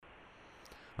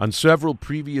On several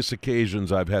previous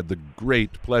occasions, I've had the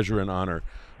great pleasure and honor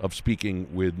of speaking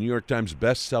with New York Times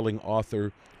best-selling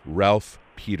author Ralph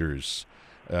Peters.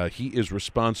 He is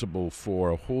responsible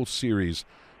for a whole series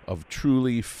of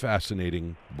truly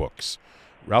fascinating books.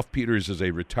 Ralph Peters is a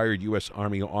retired U.S.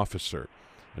 Army officer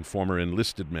and former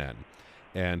enlisted man,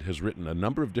 and has written a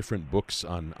number of different books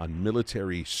on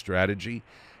military strategy,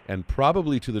 and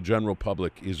probably to the general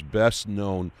public is best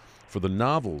known for the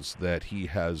novels that he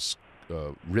has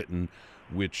written,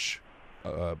 which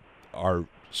are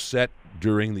set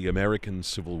during the American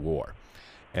Civil War,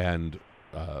 and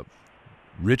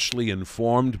richly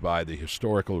informed by the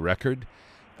historical record,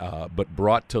 but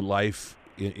brought to life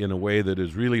in a way that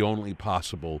is really only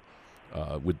possible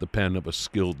with the pen of a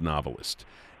skilled novelist.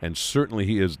 And certainly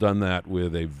he has done that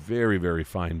with a very, very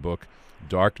fine book,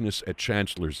 Darkness at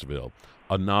Chancellorsville,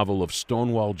 a novel of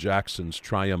Stonewall Jackson's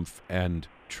triumph and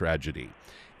tragedy.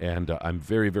 And I'm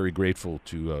very, very grateful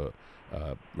to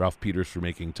Ralph Peters for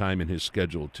making time in his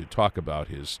schedule to talk about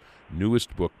his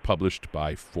newest book published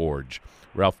by Forge.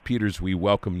 Ralph Peters, we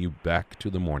welcome you back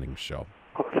to the morning show.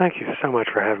 Well, thank you so much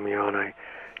for having me on. I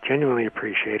genuinely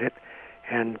appreciate it.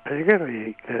 And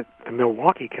particularly the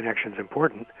Milwaukee connection is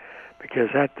important, because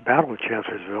at the Battle of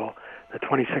Chancellorsville, the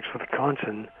 26th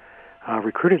Wisconsin,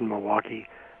 recruited in Milwaukee,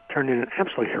 turned in an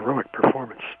absolutely heroic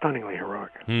performance, stunningly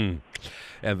heroic. And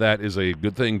that is a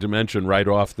good thing to mention right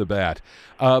off the bat.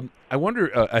 I wonder,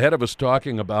 ahead of us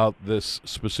talking about this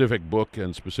specific book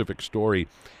and specific story,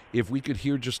 if we could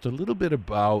hear just a little bit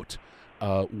about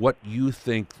what you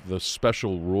think the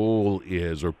special role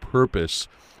is or purpose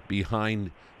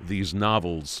behind these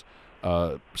novels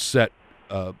set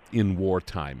in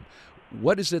wartime.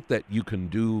 What is it that you can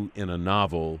do in a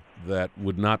novel that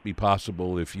would not be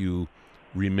possible if you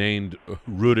remained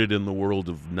rooted in the world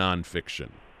of nonfiction?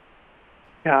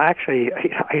 Yeah, actually,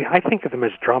 I think of them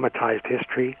as dramatized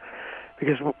history,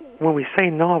 because when we say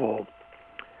novel,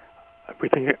 we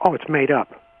think, oh, it's made up.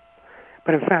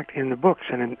 But in fact, in the books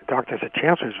and in Darkness at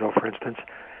Chancellorsville, for instance,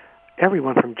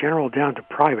 everyone from general down to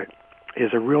private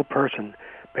is a real person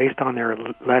based on their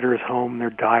letters home, their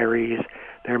diaries,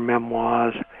 their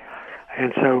memoirs.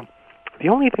 And so the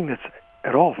only thing that's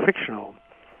at all fictional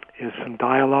is some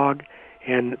dialogue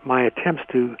and my attempts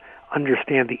to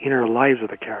understand the inner lives of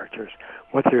the characters,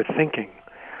 what they're thinking.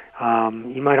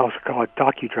 You might also call it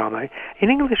docudrama. In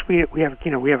English, we have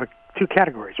two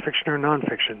categories: fiction or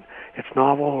nonfiction. It's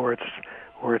novel or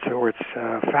it's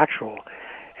factual.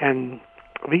 And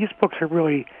these books are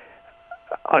really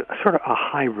sort of a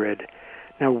hybrid.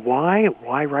 Now, why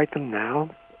write them now?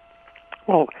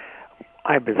 Well,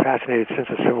 I've been fascinated since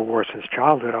the Civil War, since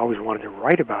childhood. I always wanted to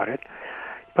write about it.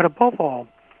 But above all,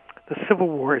 the Civil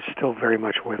War is still very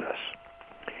much with us.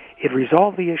 It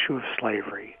resolved the issue of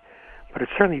slavery, but it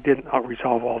certainly didn't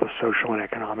resolve all the social and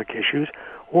economic issues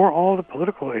or all the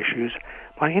political issues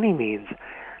by any means.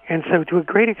 And so to a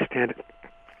great extent,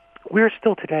 we're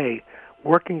still today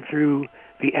working through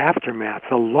the aftermath,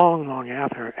 the long, long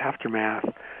aftermath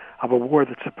of a war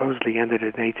that supposedly ended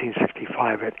in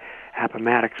 1865 at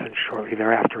Appomattox and shortly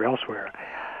thereafter elsewhere.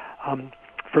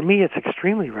 For me, it's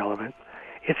extremely relevant.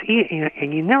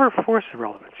 And you never force the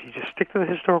relevance. You just stick to the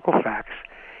historical facts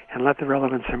and let the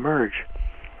relevance emerge.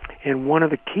 And one of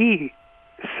the key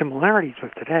similarities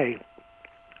with today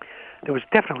that was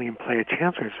definitely in play at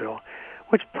Chancellorsville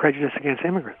was prejudice against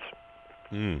immigrants.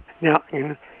 Now,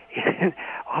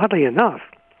 oddly enough,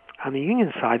 on the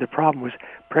Union side, the problem was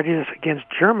prejudice against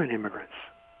German immigrants,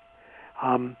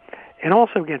 and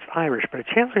also against Irish. But at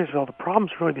Chancellorsville, the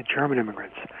problem's really the German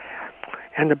immigrants.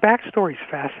 And the backstory is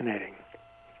fascinating.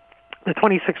 The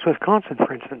 26th Wisconsin,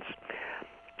 for instance,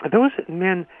 those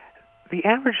men, the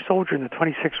average soldier in the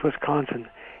 26th Wisconsin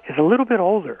is a little bit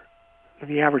older than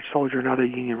the average soldier in other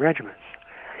Union regiments,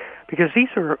 because these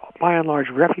are, by and large,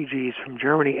 refugees from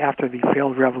Germany after the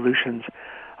failed revolutions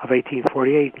of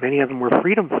 1848. Many of them were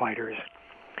freedom fighters.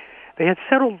 They had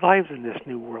settled lives in this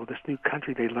new world, this new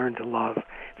country they learned to love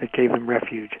that gave them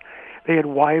refuge. They had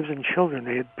wives and children.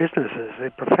 They had businesses. They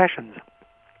had professions.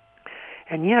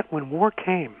 And yet, when war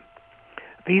came,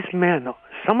 these men,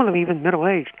 some of them even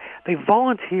middle-aged, they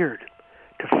volunteered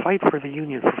to fight for the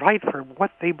Union, fight for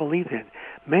what they believed in.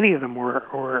 Many of them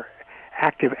were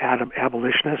active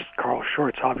abolitionists, Carl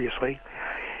Schurz, obviously.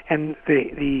 And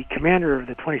the commander of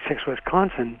the 26th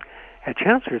Wisconsin at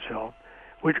Chancellorsville,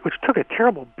 which took a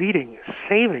terrible beating,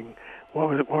 saving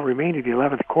what remained of the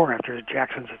 11th Corps after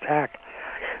Jackson's attack.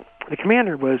 The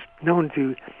commander was known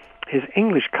to his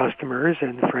English customers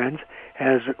and friends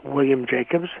as William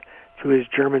Jacobs, to his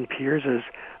German peers as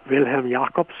Wilhelm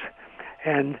Jacobs.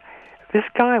 And this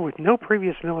guy with no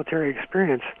previous military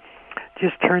experience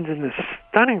just turns into this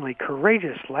stunningly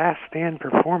courageous last stand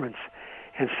performance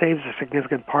and saves a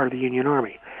significant part of the Union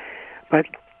Army. But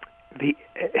the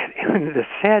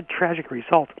sad, tragic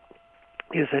result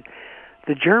is that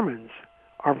the Germans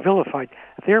are vilified.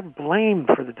 They're blamed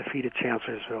for the defeat at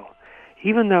Chancellorsville,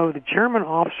 even though the German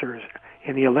officers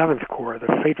in the 11th Corps, the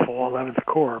fateful 11th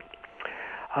Corps,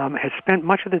 had spent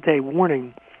much of the day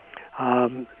warning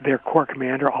their Corps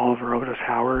commander, Oliver Otis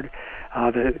Howard,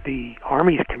 the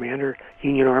Army's commander,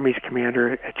 Union Army's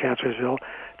commander at Chancellorsville,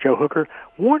 Joe Hooker,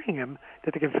 warning him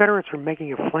that the Confederates were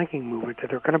making a flanking movement, that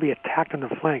they were going to be attacked on the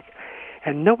flank.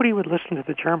 And nobody would listen to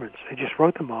the Germans. They just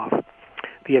wrote them off.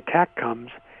 The attack comes.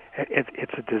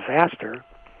 It's a disaster.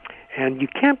 And you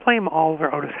can't blame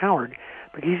Oliver Otis Howard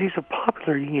because he's a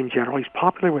popular Union general. He's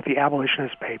popular with the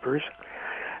abolitionist papers.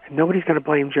 Nobody's going to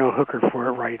blame Joe Hooker for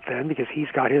it right then because he's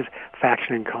got his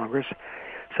faction in Congress.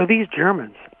 So these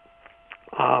Germans,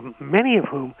 many of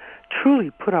whom truly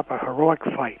put up a heroic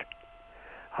fight,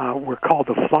 were called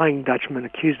the Flying Dutchman,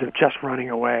 accused of just running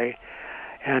away.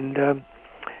 And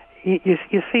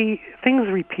you see, things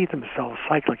repeat themselves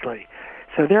cyclically.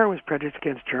 So there was prejudice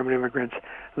against German immigrants.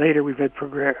 Later we've had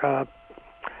prejudice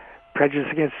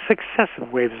against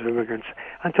successive waves of immigrants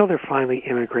until they're finally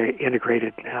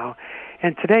integrated now.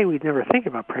 And today we'd never think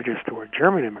about prejudice toward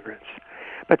German immigrants.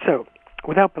 But so,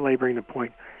 without belaboring the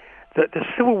point, the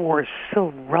Civil War is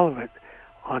still relevant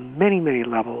on many, many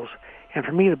levels. And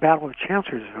for me, the Battle of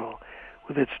Chancellorsville,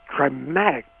 with its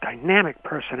dramatic, dynamic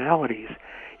personalities,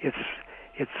 its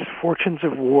fortunes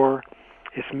of war,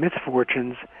 its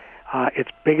misfortunes, its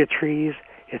bigotries,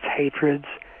 its hatreds,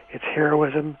 its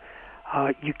heroism,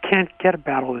 you can't get a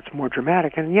battle that's more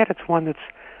dramatic, and yet it's one that's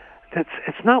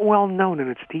it's not well known in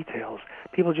its details.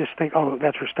 People just think, oh,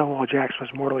 that's where Stonewall Jackson was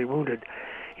mortally wounded.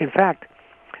 In fact,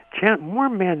 more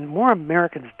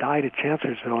Americans died at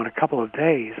Chancellorsville in a couple of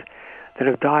days than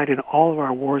have died in all of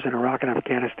our wars in Iraq and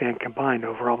Afghanistan combined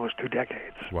over almost 2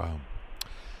 decades. Wow.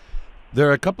 There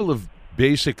are a couple of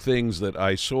basic things that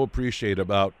I so appreciate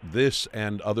about this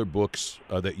and other books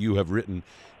that you have written,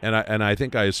 and I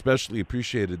think I especially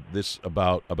appreciated this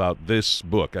about this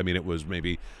book. I mean, it was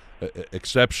maybe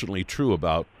exceptionally true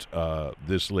about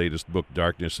this latest book,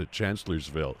 Darkness at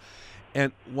Chancellorsville.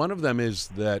 And one of them is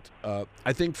that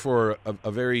I think for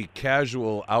a very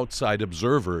casual outside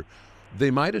observer,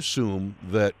 they might assume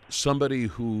that somebody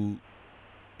who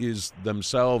is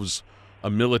themselves a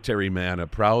military man, a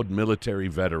proud military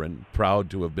veteran,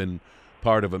 proud to have been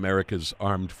part of America's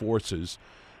armed forces,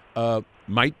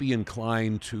 might be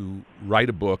inclined to write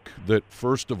a book that,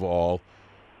 first of all,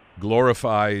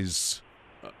 glorifies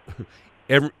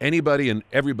anybody and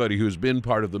everybody who's been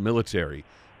part of the military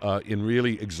in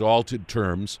really exalted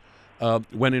terms,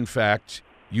 when in fact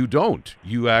you don't.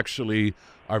 You actually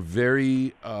are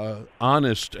very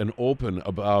honest and open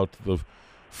about the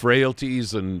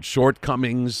frailties and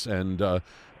shortcomings and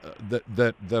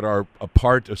that are a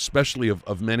part, especially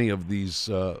of many of these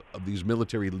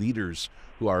military leaders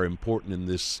who are important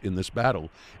in this battle.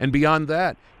 And beyond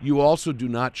that, you also do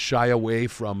not shy away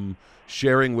from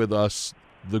sharing with us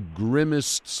the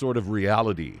grimmest sort of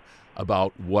reality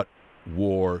about what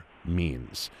war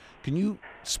means. Can you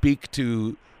speak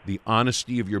to the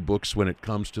honesty of your books when it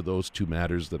comes to those two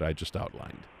matters that I just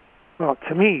outlined? Well,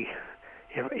 to me,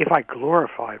 if I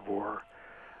glorified war,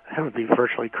 that would be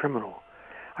virtually criminal.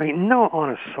 I mean, no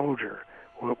honest soldier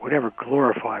would ever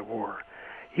glorify war.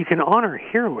 You can honor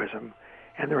heroism,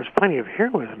 and there was plenty of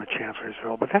heroism at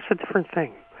Chancellorsville, but that's a different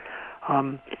thing.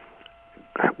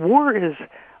 War is,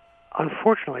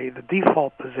 unfortunately, the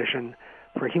default position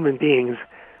for human beings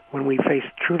when we face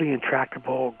truly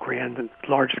intractable, grand, and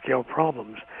large-scale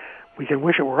problems. We can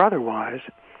wish it were otherwise,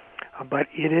 but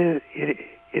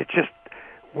it's just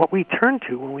what we turn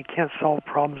to when we can't solve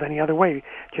problems any other way.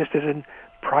 Just as in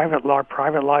private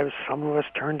lives, some of us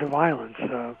turn to violence,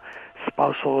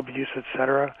 spousal abuse,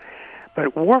 etc.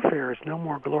 But warfare is no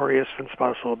more glorious than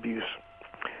spousal abuse.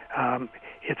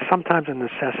 It's sometimes a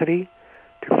necessity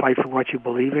to fight for what you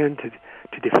believe in,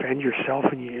 to defend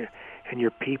yourself and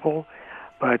your people,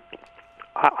 but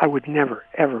I would never,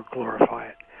 ever glorify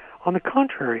it. On the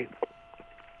contrary,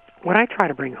 what I try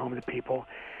to bring home to people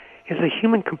is the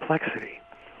human complexity.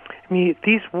 I mean,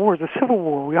 these wars, the Civil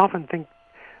War, we often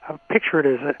picture it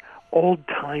as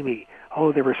old-timey.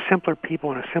 Oh, there were simpler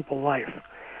people in a simple life.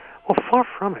 Well, far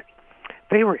from it.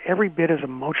 They were every bit as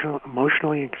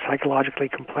emotionally and psychologically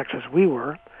complex as we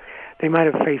were. They might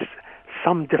have faced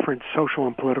some different social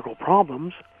and political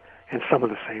problems, and some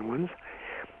of the same ones.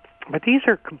 But these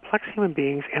are complex human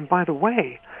beings, and by the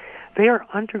way, they're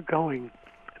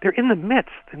in the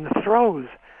midst, in the throes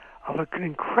of an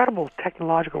incredible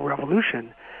technological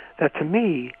revolution that to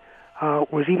me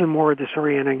was even more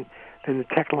disorienting than the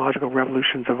technological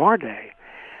revolutions of our day.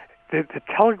 The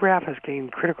telegraph has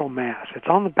gained critical mass. It's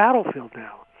on the battlefield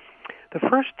now. The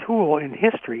first tool in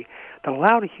history that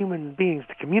allowed human beings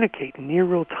to communicate in near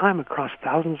real time across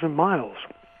thousands of miles.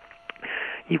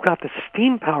 You've got the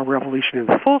steam power revolution in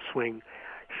full swing.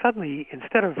 Suddenly,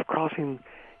 instead of crossing,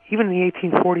 even in the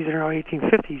 1840s and early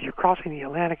 1850s, you're crossing the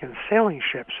Atlantic in sailing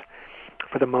ships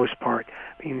for the most part.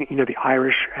 You know, the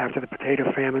Irish, after the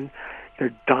potato famine,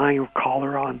 they're dying of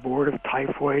cholera on board, of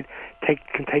typhoid,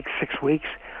 can take 6 weeks.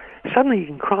 Suddenly you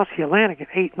can cross the Atlantic in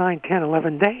 8, 9, 10,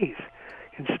 11 days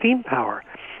in steam power.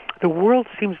 The world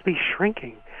seems to be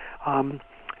shrinking.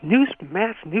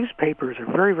 Mass newspapers are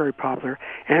very, very popular,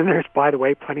 and there's, by the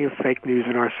way, plenty of fake news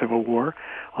in our Civil War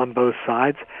on both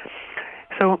sides.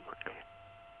 So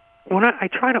when I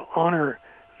try to honor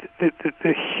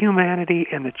the humanity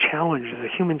and the challenges, the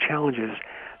human challenges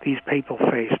these people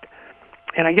faced,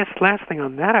 and I guess the last thing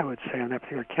on that I would say on that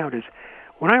particular account is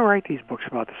when I write these books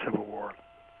about the Civil War,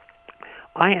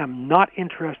 I am not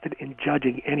interested in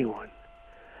judging anyone.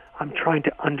 I'm trying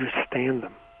to understand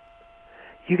them.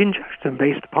 You can judge them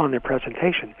based upon their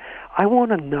presentation. I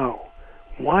want to know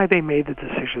why they made the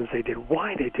decisions they did,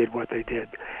 why they did what they did.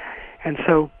 And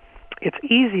so it's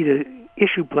easy to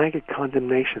issue blanket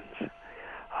condemnations.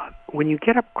 When you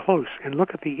get up close and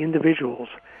look at the individuals,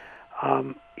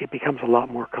 it becomes a lot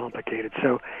more complicated.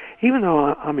 So even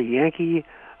though I'm a Yankee,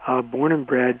 born and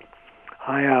bred,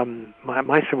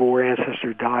 my Civil War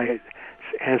ancestor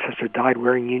died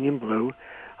wearing Union blue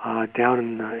down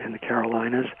in the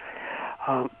Carolinas.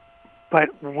 But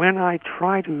when I'm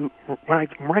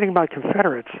writing about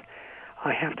Confederates,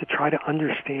 I have to try to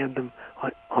understand them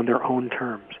on their own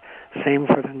terms. Same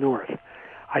for the North.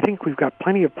 I think we've got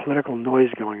plenty of political noise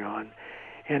going on,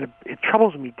 and it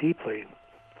troubles me deeply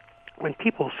when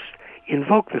people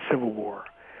invoke the Civil War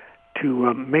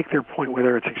to make their point,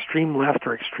 whether it's extreme left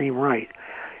or extreme right,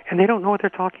 and they don't know what they're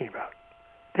talking about.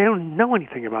 They don't know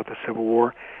anything about the Civil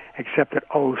War except that,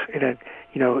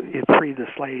 it freed the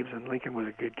slaves and Lincoln was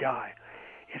a good guy.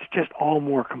 It's just all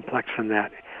more complex than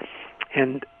that.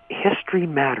 And history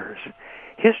matters.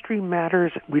 History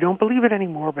matters. We don't believe it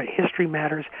anymore, but history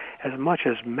matters as much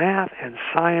as math and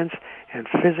science and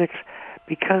physics,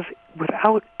 because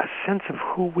without a sense of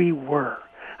who we were,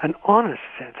 an honest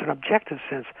sense, an objective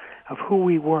sense of who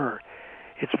we were,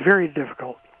 it's very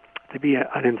difficult to be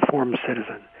an informed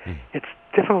citizen. It's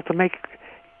difficult to make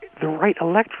the right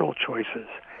electoral choices.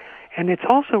 And it's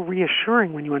also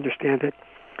reassuring when you understand that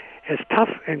as tough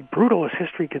and brutal as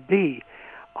history could be,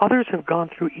 others have gone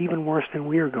through even worse than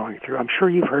we are going through. I'm sure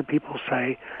you've heard people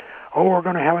say, we're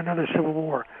going to have another Civil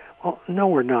War. Well, no,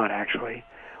 we're not, actually.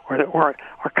 Or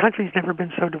our country's never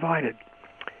been so divided.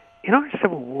 In our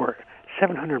Civil War,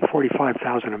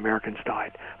 745,000 Americans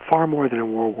died, far more than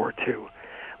in World War II.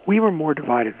 We were more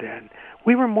divided then.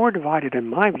 We were more divided, in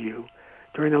my view,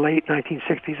 during the late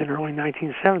 1960s and early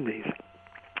 1970s.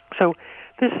 So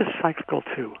this is cyclical,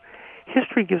 too.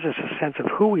 History gives us a sense of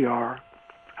who we are,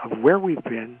 of where we've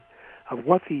been, of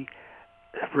what the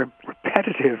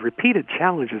repeated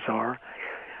challenges are,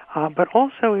 but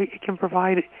also it can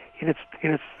provide, in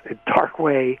its dark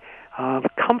way,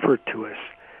 comfort to us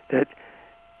that,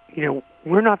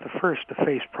 we're not the first to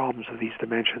face problems of these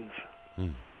dimensions.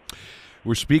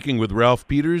 We're speaking with Ralph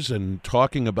Peters and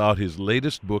talking about his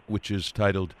latest book, which is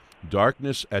titled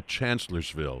Darkness at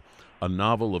Chancellorsville, a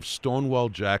novel of Stonewall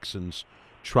Jackson's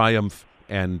triumph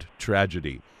and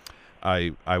tragedy.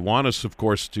 I want us, of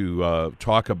course, to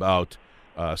talk about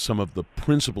some of the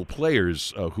principal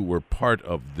players who were part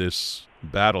of this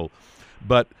battle,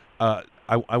 but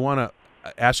I want to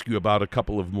ask you about a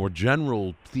couple of more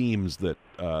general themes that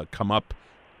come up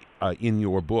in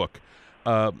your book.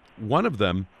 One of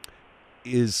them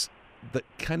is the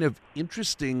kind of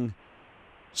interesting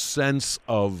sense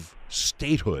of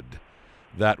statehood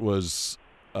that was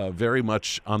very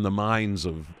much on the minds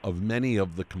of many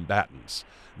of the combatants.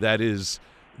 That is,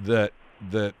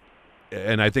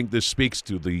 and I think this speaks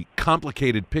to the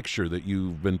complicated picture that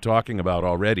you've been talking about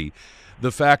already,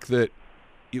 the fact that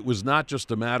it was not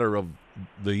just a matter of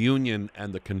the Union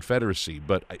and the Confederacy,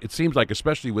 but it seems like,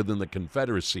 especially within the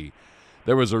Confederacy,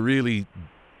 there was a really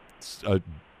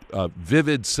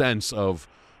vivid sense of,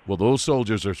 well, those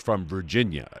soldiers are from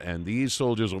Virginia, and these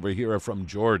soldiers over here are from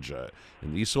Georgia,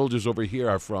 and these soldiers over here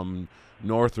are from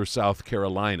North or South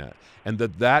Carolina, and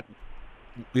that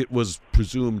it was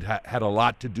presumed had a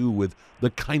lot to do with the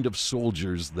kind of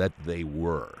soldiers that they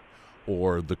were,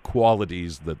 or the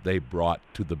qualities that they brought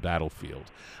to the battlefield.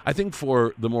 I think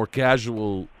for the more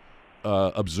casual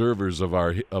observers of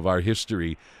our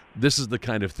history, this is the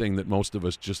kind of thing that most of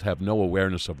us just have no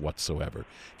awareness of whatsoever.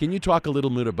 Can you talk a little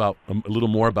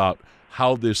more about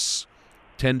how this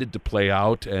tended to play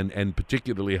out, and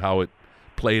particularly how it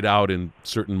played out in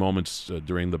certain moments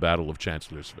during the Battle of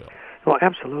Chancellorsville? Well,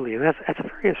 absolutely, and that's a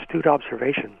very astute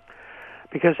observation,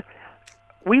 because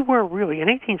we were really, in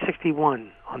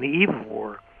 1861, on the eve of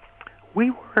war,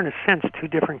 we were in a sense two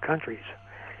different countries.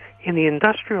 In the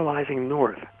industrializing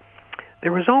North,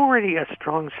 there was already a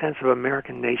strong sense of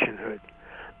American nationhood.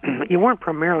 You weren't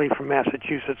primarily from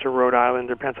Massachusetts or Rhode Island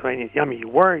or Pennsylvania. I mean,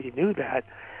 you knew that,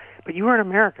 but you were an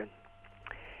American.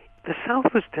 The South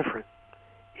was different.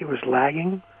 It was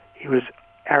lagging. It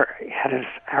had an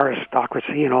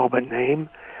aristocracy in all but name.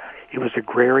 It was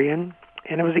agrarian,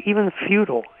 and it was even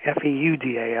feudal,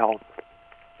 F-E-U-D-A-L.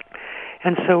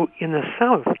 And so in the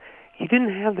South, you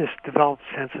didn't have this developed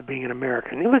sense of being an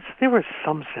American. There was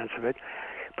some sense of it,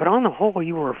 but on the whole,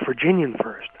 you were a Virginian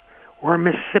first, or a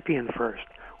Mississippian first,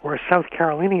 or a South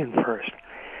Carolinian first.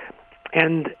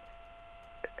 And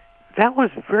that was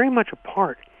very much a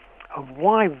part of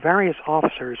why various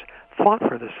officers fought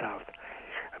for the South.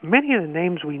 Many of the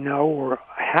names we know or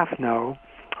half know,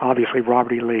 obviously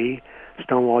Robert E. Lee,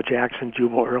 Stonewall Jackson,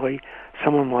 Jubal Early,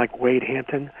 someone like Wade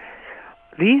Hampton,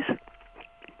 these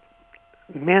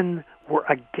men were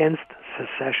against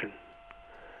secession.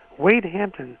 Wade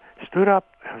Hampton stood up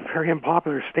a very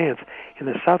unpopular stance in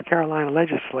the South Carolina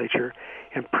legislature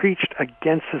and preached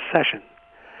against secession.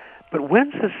 But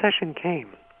when secession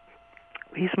came,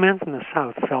 these men from the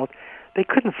South felt they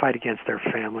couldn't fight against their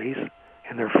families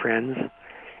and their friends,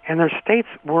 and their states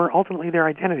were ultimately their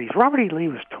identities. Robert E. Lee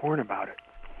was torn about it.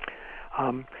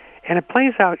 And it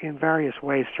plays out in various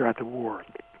ways throughout the war.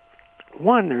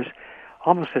 One, there's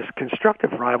almost this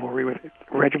constructive rivalry with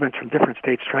regiments from different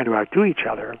states trying to outdo each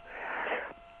other.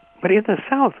 But in the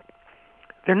South,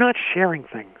 they're not sharing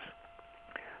things.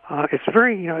 It's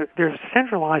very, there's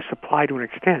centralized supply to an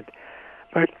extent,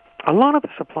 but a lot of the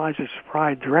supplies are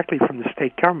supplied directly from the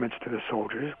state governments to the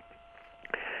soldiers.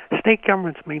 State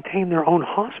governments maintain their own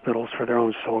hospitals for their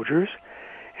own soldiers,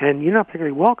 and you're not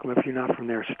particularly welcome if you're not from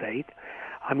their state.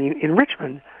 I mean, in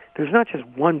Richmond, there's not just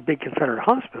one big Confederate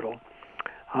hospital.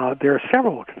 There are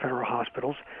several Confederate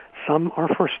hospitals. Some are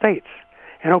for states.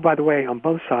 And, oh, by the way, on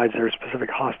both sides there are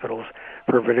specific hospitals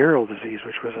for venereal disease,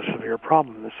 which was a severe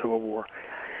problem in the Civil War.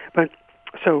 But,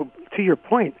 so, to your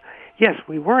point, yes,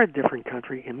 we were a different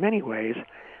country in many ways,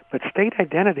 but state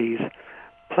identities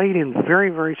played in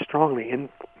very, very strongly. And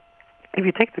if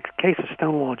you take the case of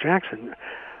Stonewall Jackson,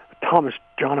 Thomas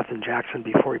Jonathan Jackson,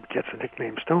 before he gets the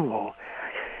nickname Stonewall,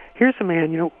 here's a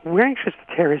man, we're anxious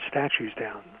to tear his statues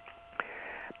down.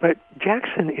 But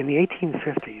Jackson, in the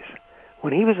 1850s,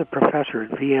 when he was a professor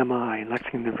at VMI in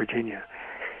Lexington, Virginia,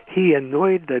 he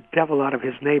annoyed the devil out of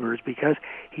his neighbors because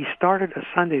he started a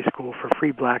Sunday school for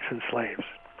free blacks and slaves.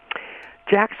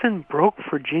 Jackson broke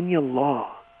Virginia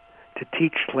law to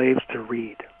teach slaves to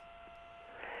read.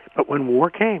 But when war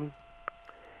came,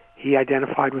 he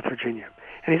identified with Virginia.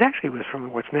 And he actually was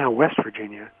from what's now West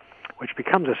Virginia, which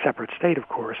becomes a separate state, of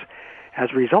course, as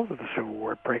a result of the Civil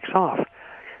War. It breaks off.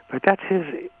 But that's his,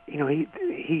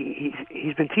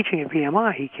 he's been teaching at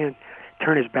VMI. He can't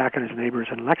turn his back on his neighbors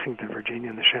in Lexington, Virginia,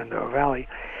 in the Shenandoah Valley.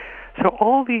 So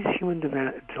all these human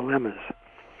dilemmas,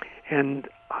 and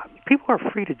people are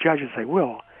free to judge as they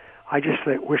will. I just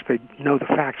wish they'd know the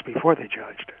facts before they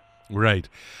judged. Right.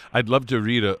 I'd love to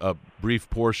read a brief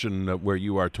portion where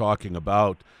you are talking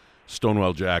about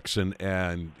Stonewall Jackson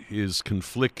and his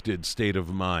conflicted state of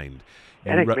mind.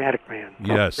 Enigmatic man.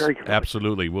 Yes,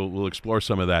 absolutely. We'll explore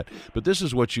some of that. But this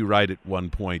is what you write at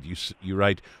one point. You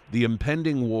write, "The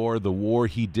impending war, the war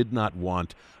he did not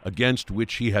want, against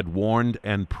which he had warned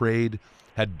and prayed,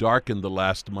 had darkened the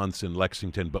last months in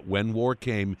Lexington, but when war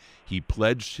came, he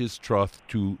pledged his troth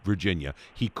to Virginia.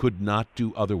 He could not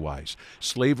do otherwise.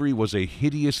 Slavery was a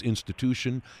hideous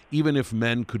institution, even if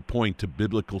men could point to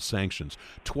biblical sanctions.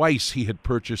 Twice he had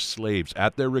purchased slaves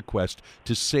at their request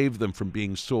to save them from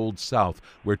being sold south,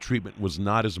 where treatment was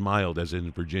not as mild as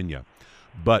in Virginia.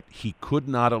 But he could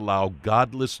not allow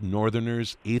godless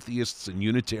Northerners, atheists, and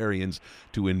Unitarians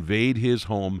to invade his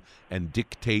home and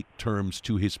dictate terms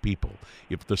to his people.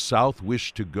 If the South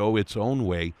wished to go its own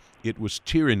way, it was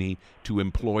tyranny to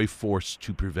employ force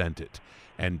to prevent it.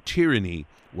 And tyranny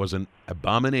was an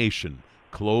abomination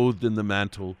clothed in the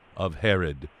mantle of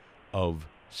Herod, of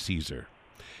Caesar.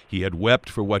 He had wept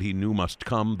for what he knew must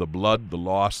come, the blood, the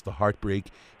loss, the heartbreak.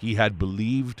 He had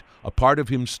believed, a part of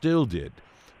him still did,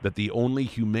 that the only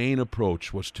humane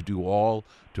approach was to do all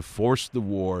to force the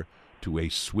war to a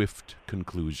swift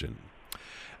conclusion."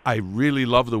 I really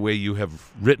love the way you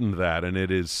have written that, and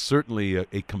it is certainly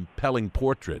a compelling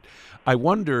portrait. I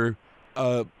wonder,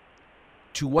 to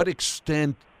what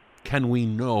extent can we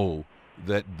know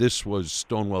that this was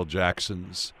Stonewall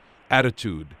Jackson's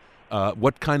attitude?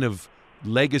 What kind of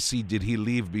legacy did he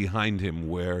leave behind him?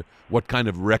 What kind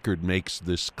of record makes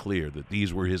this clear, that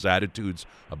these were his attitudes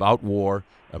about war,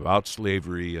 about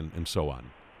slavery, and so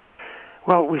on?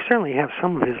 Well, we certainly have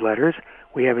some of his letters.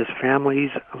 We have his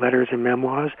family's letters and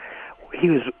memoirs. He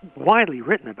was widely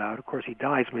written about. Of course, he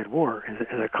dies mid-war as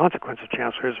a consequence of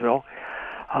Chancellorsville.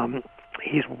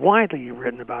 He's widely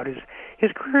written about.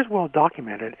 His career is well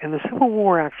documented, and the Civil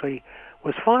War actually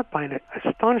was fought by an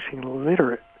astonishingly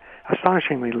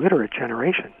literate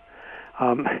generation.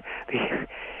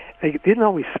 They didn't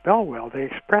always spell well. They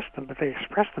expressed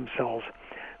themselves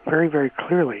very, very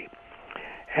clearly.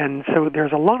 And so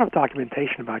there's a lot of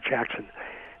documentation about Jackson.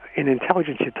 In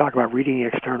intelligence, you talk about reading the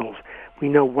externals. We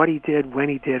know what he did, when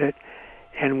he did it,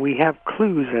 and we have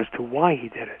clues as to why he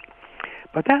did it.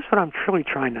 But that's what I'm truly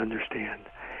trying to understand.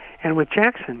 And with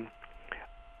Jackson,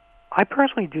 I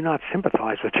personally do not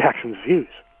sympathize with Jackson's views.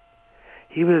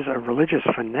 He was a religious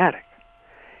fanatic.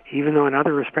 Even though in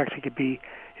other respects he could be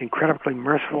an incredibly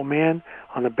merciful man,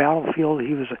 on the battlefield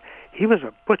he was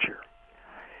a butcher.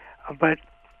 But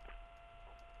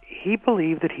he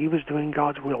believed that he was doing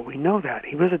God's will. We know that.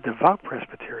 He was a devout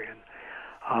Presbyterian,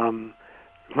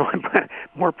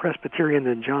 more Presbyterian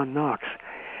than John Knox.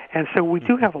 And so we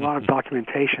do have a lot of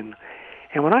documentation.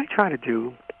 And what I try to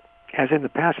do, as in the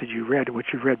passage you read,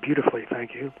 which you read beautifully,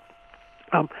 thank you,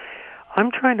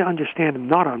 I'm trying to understand him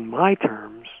not on my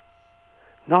terms,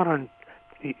 not on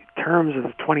the terms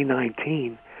of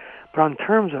 2019, but on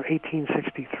terms of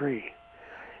 1863,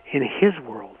 in his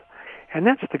world. And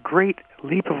that's the great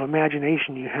leap of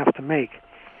imagination you have to make,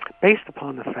 based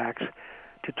upon the facts,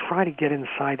 to try to get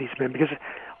inside these men. Because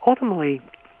ultimately,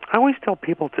 I always tell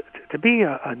people to be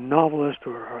a novelist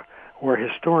or a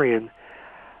historian,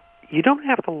 you don't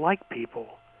have to like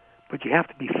people, but you have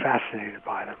to be fascinated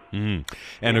by them.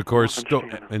 And of course,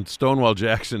 Stonewall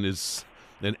Jackson is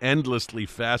an endlessly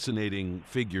fascinating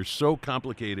figure, so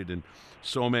complicated in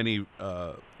so many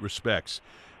respects.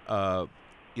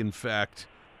 In fact,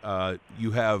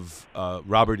 you have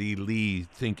Robert E. Lee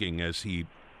thinking, as he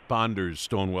ponders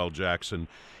Stonewall Jackson,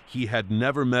 he had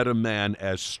never met a man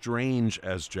as strange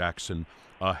as Jackson,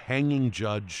 a hanging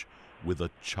judge with a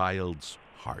child's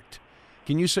heart.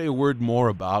 Can you say a word more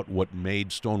about what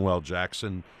made Stonewall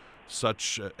Jackson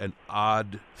such an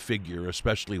odd figure,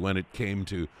 especially when it came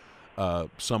to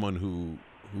someone who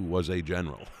was a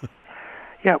general?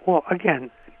 Yeah, well,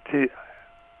 again,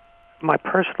 my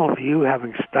personal view,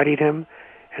 having studied him,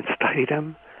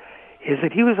 is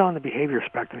that he was on the behavior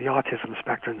spectrum, the autism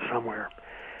spectrum somewhere.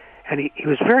 And he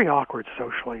was very awkward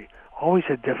socially, always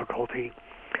had difficulty.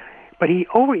 But he's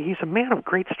a man of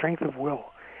great strength of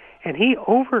will. And he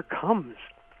overcomes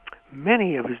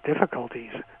many of his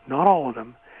difficulties, not all of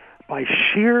them, by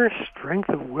sheer strength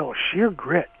of will, sheer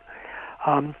grit.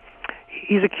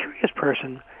 He's a curious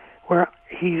person where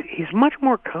he's much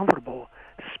more comfortable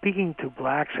speaking to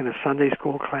blacks in a Sunday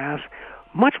school class,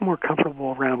 much more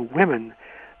comfortable around women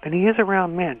than he is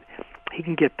around men. He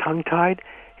can get tongue-tied.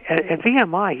 At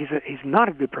VMI, he's not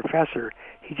a good professor.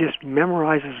 He just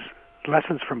memorizes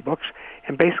lessons from books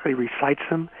and basically recites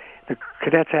them. The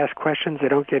cadets ask questions, they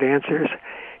don't get answers.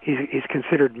 He's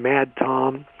considered Mad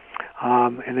Tom,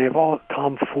 and they have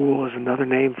Tom Fool is another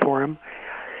name for him.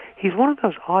 He's one of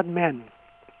those odd men.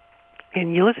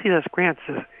 And Ulysses S. Grant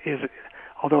is,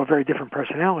 although a very different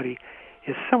personality,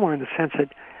 is similar in the sense that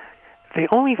they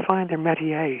only find their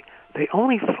métier, they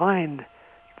only find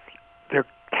their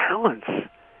talents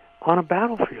on a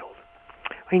battlefield.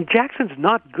 I mean, Jackson's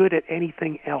not good at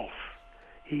anything else.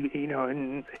 He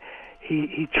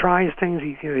tries things.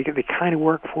 They kind of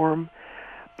work for him,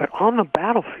 but on the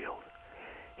battlefield,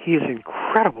 he is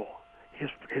incredible. His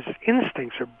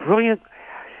instincts are brilliant,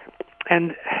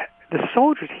 and the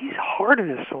soldiers. He's hard on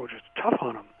his soldiers, tough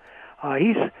on them.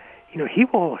 He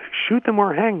will shoot them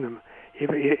or hang them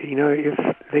if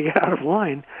they get out of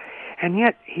line, and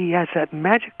yet he has that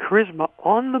magic charisma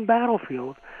on the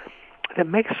battlefield that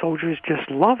makes soldiers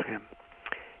just love him.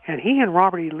 And he and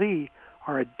Robert E. Lee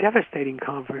are a devastating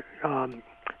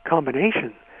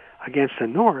combination against the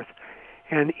North.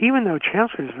 And even though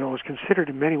Chancellorsville is considered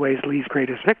in many ways Lee's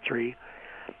greatest victory,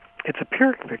 it's a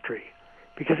Pyrrhic victory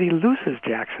because he loses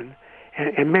Jackson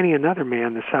and many another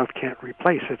man the South can't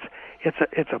replace.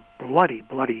 It's a bloody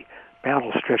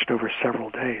battle stretched over several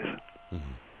days.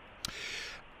 Mm-hmm.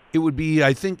 It would be,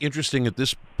 I think, interesting at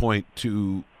this point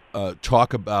to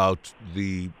talk about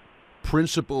the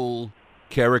principal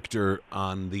character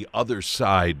on the other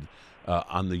side,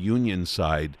 on the Union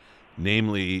side,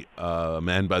 namely a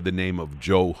man by the name of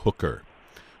Joe Hooker,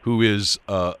 who is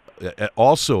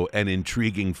also an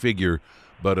intriguing figure,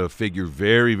 but a figure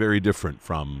very, very different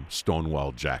from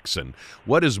Stonewall Jackson.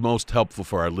 What is most helpful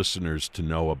for our listeners to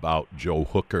know about Joe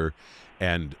Hooker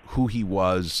and who he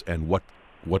was and what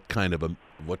kind of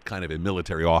a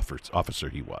military officer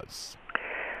he was?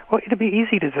 Well, it'd be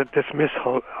easy to dismiss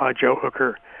Joe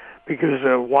Hooker because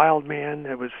a wild man.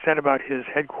 It was said about his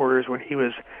headquarters when he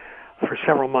was, for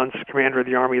several months, commander of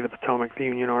the Army of the Potomac, the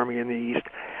Union Army in the East.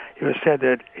 It was said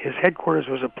that his headquarters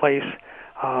was a place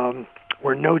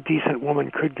where no decent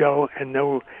woman could go and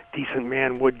no decent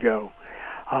man would go.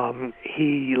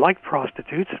 He liked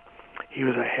prostitutes. He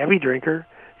was a heavy drinker.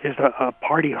 He was a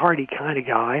party-hardy kind of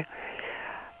guy.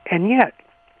 And yet,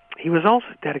 he was also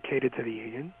dedicated to the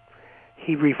Union.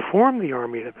 He reformed the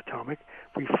Army of the Potomac,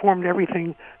 reformed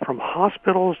everything from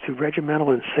hospitals to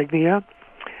regimental insignia.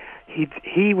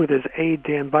 He with his aide,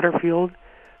 Dan Butterfield,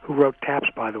 who wrote Taps,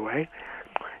 by the way,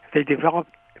 they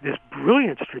developed this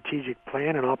brilliant strategic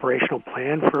plan and operational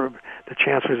plan for the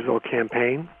Chancellorsville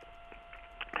campaign.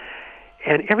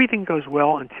 And everything goes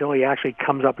well until he actually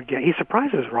comes up again. He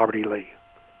surprises Robert E. Lee,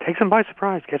 takes him by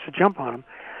surprise, gets a jump on him.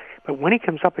 But when he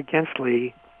comes up against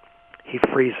Lee, he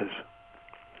freezes.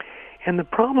 And the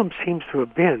problem seems to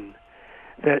have been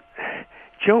that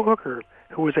Joe Hooker,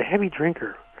 who was a heavy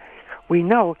drinker, we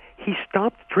know he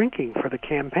stopped drinking for the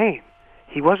campaign.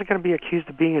 He wasn't going to be accused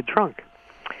of being a drunk.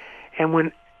 And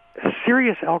when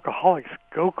serious alcoholics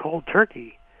go cold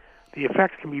turkey, the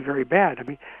effects can be very bad. I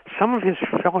mean, some of his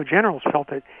fellow generals felt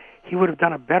that he would have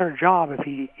done a better job if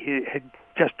he had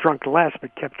just drunk less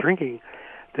but kept drinking.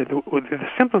 The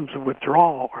symptoms of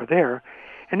withdrawal are there.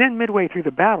 And then midway through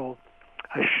the battle,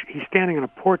 he's standing on a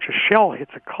porch, a shell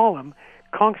hits a column,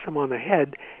 conks him on the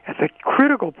head at the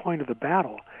critical point of the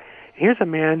battle. Here's a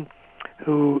man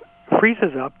who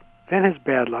freezes up, then has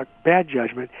bad luck, bad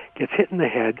judgment, gets hit in the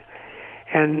head,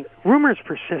 and rumors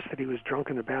persist that he was drunk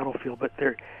in the battlefield, but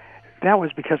that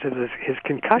was because of his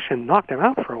concussion knocked him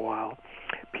out for a while.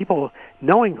 People,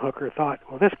 knowing Hooker, thought,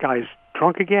 well, this guy's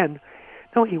drunk again.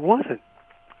 No, he wasn't,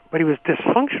 but he was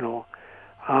dysfunctional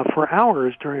for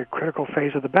hours during a critical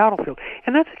phase of the battlefield.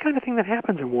 And that's the kind of thing that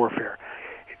happens in warfare.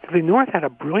 The North had a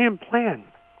brilliant plan,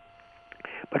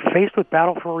 but faced with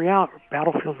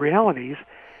battlefield realities,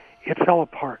 it fell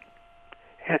apart.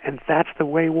 And that's the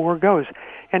way war goes.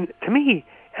 And to me,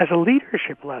 as a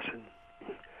leadership lesson,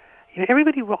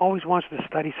 everybody always wants to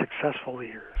study successful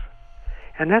leaders,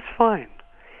 and that's fine.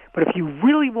 But if you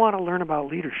really want to learn about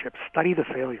leadership, study the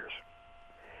failures.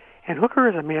 And Hooker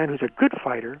is a man who's a good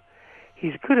fighter.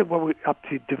 He's good at up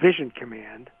to division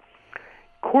command.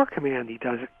 Corps command he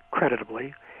does it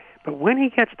creditably. But when he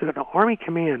gets to an Army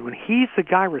command, when he's the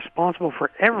guy responsible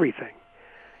for everything,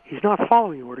 he's not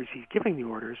following orders, he's giving the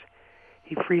orders,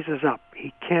 he freezes up.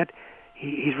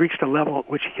 He's reached a level at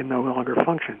which he can no longer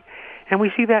function. And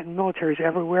we see that in militaries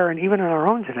everywhere, and even in our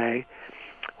own today,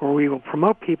 where we will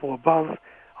promote people above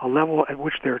a level at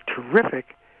which they're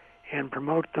terrific and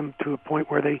promote them to a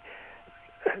point where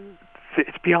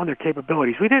it's beyond their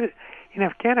capabilities. We did it in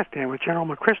Afghanistan with General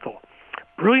McChrystal.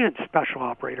 Brilliant special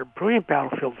operator, brilliant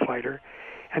battlefield fighter,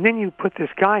 and then you put this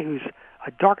guy who's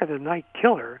a darker-than-night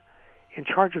killer in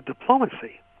charge of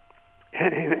diplomacy.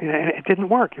 And it didn't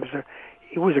work.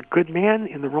 He was a good man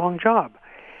in the wrong job.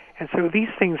 And so these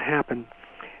things happen.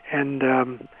 And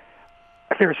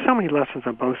there are so many lessons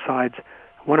on both sides.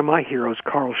 One of my heroes,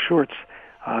 Karl Schurz,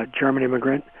 German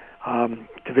immigrant,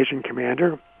 division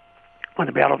commander on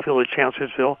the battlefield of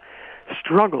Chancellorsville,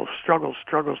 struggles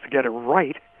to get it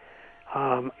right.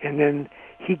 And then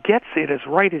he gets it as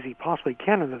right as he possibly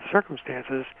can under the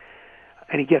circumstances,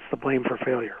 and he gets the blame for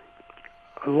failure.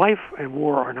 Life and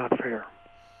war are not fair.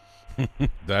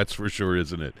 That's for sure,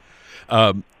 isn't it?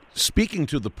 Speaking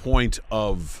to the point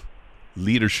of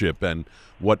leadership and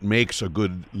what makes a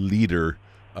good leader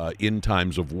in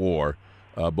times of war,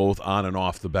 both on and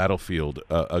off the battlefield,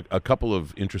 a couple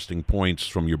of interesting points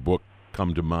from your book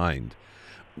come to mind.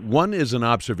 One is an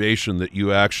observation that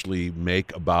you actually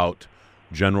make about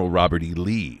General Robert E.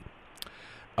 Lee.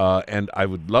 And I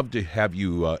would love to have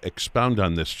you expound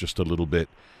on this just a little bit.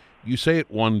 You say at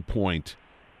one point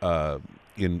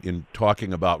in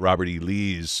talking about Robert E.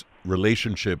 Lee's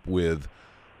relationship with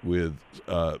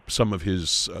some of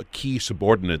his key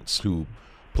subordinates who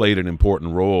played an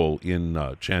important role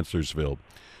in Chancellorsville,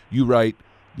 you write,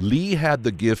 Lee had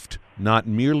the gift not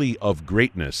merely of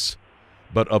greatness,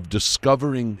 but of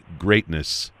discovering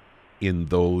greatness in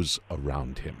those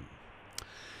around him.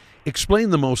 Explain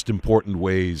the most important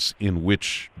ways in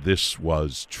which this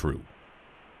was true.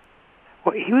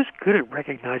 Well, he was good at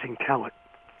recognizing talent.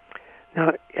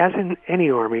 Now, as in any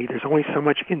army, there's only so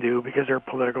much you can do because there are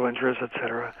political interests,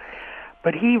 etc.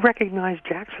 But he recognized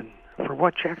Jackson for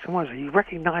what Jackson was. He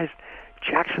recognized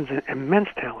Jackson's immense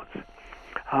talents.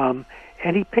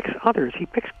 And he picks others. He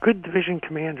picks good division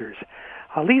commanders.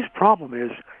 Lee's problem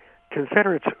is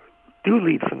Confederates do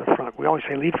lead from the front. We always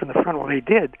say lead from the front. Well, they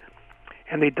did,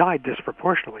 and they died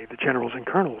disproportionately, the generals and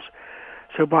colonels.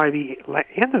 So by the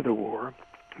end of the war,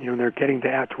 they're getting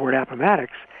toward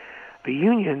Appomattox, the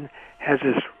Union has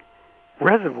this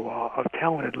reservoir of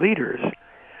talented leaders,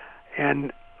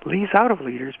 and Lee's out of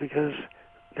leaders because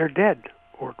they're dead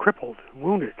or crippled,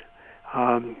 wounded,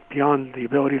 beyond the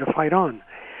ability to fight on.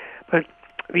 But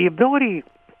the ability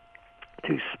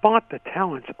to spot the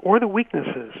talents or the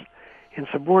weaknesses in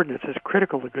subordinates is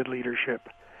critical to good leadership.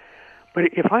 But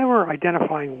if I were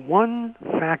identifying one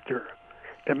factor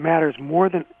that matters more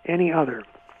than any other,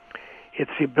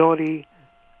 it's the ability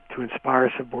to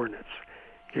inspire subordinates.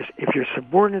 If your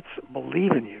subordinates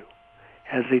believe in you,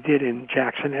 as they did in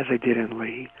Jackson, as they did in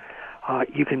Lee,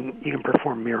 you can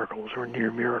perform miracles or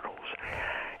near miracles.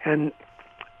 And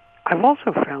I've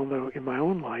also found, though, in my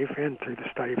own life and through the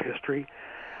study of history,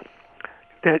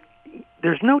 that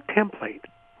there's no template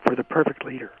for the perfect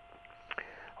leader.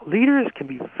 Leaders can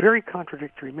be very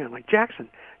contradictory men. Like Jackson.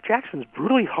 Jackson's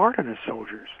brutally hard on his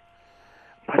soldiers,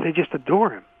 but they just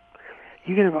adore him.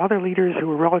 You can have other leaders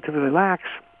who are relatively lax,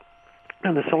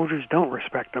 and the soldiers don't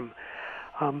respect them.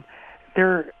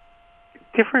 They're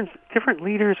different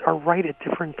leaders are right at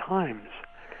different times.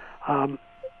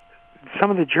 Some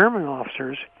of the German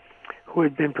officers who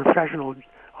had been professional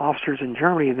officers in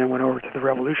Germany and then went over to the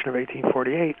Revolution of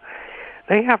 1848,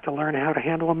 they have to learn how to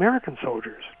handle American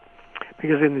soldiers.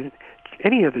 Because in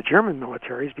any of the German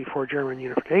militaries before German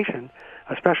unification,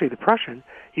 especially the Prussian,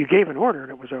 you gave an order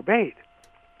and it was obeyed.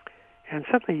 And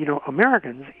suddenly,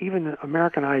 Americans, even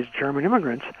Americanized German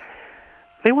immigrants,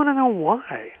 they want to know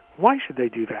why. Why should they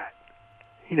do that?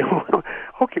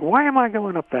 Okay, why am I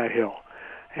going up that hill?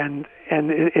 And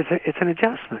it's an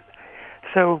adjustment.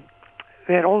 So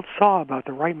that old saw about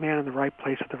the right man in the right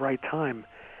place at the right time.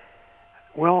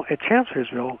 Well, at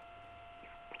Chancellorsville,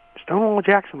 Stonewall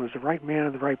Jackson was the right man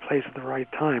in the right place at the right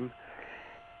time.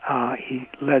 He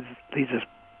leads this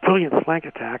brilliant flank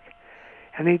attack,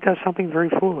 and he does something very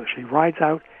foolish. He rides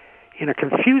out in a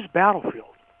confused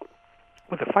battlefield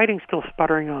with the fighting still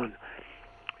sputtering on.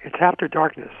 It's after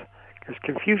darkness. There's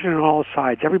confusion on all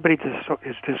sides. Everybody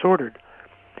is disordered.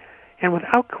 And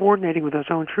without coordinating with his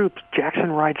own troops,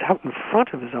 Jackson rides out in front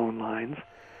of his own lines.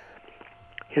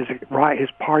 His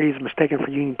party is mistaken for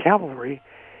Union cavalry,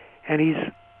 and he's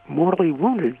mortally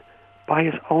wounded by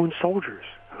his own soldiers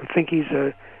who think he's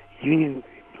leading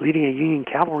a Union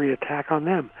cavalry attack on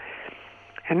them.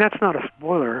 And that's not a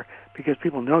spoiler because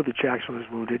people know that Jackson was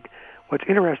wounded. What's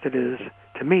interesting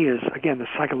to me is, again, the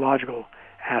psychological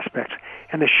aspects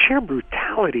and the sheer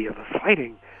brutality of the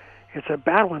fighting. It's a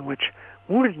battle in which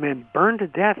wounded men burn to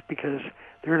death because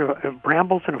they're in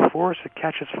brambles in a forest that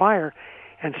catches fire,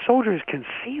 and soldiers can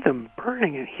see them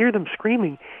burning and hear them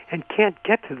screaming and can't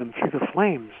get to them through the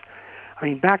flames. I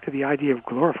mean, back to the idea of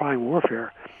glorifying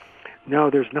warfare. No,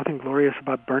 there's nothing glorious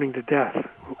about burning to death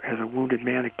as a wounded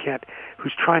man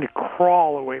who's trying to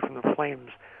crawl away from the flames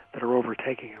that are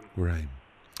overtaking him. Right.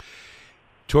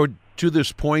 To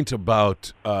this point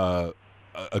about a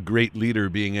great leader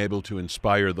being able to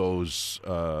inspire those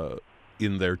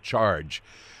in their charge,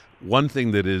 one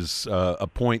thing that is a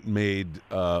point made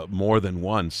more than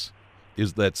once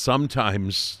is that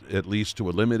sometimes, at least to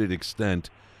a limited extent,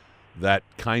 that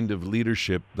kind of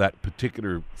leadership, that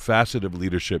particular facet of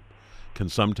leadership, can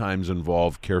sometimes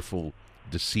involve careful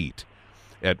deceit.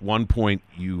 At one point,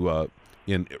 you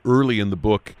early in the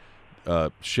book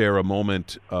share a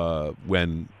moment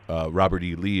when Robert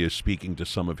E. Lee is speaking to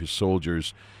some of his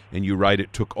soldiers, and you write,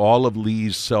 "It took all of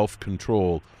Lee's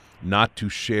self-control not to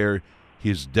share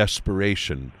his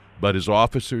desperation, but his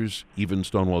officers, even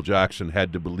Stonewall Jackson,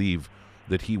 had to believe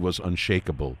that he was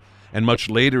unshakable." And much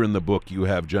later in the book, you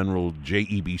have General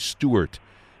J.E.B. Stuart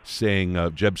saying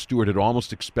Jeb Stuart had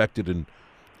almost expected and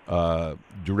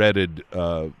dreaded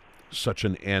such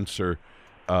an answer,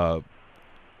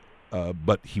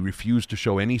 but he refused to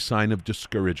show any sign of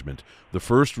discouragement. The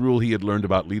first rule he had learned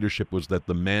about leadership was that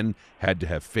the men had to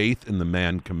have faith in the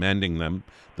man commanding them.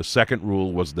 The second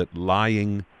rule was that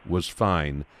lying was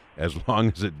fine as long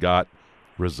as it got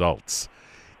results.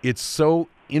 It's so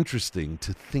interesting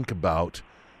to think about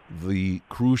the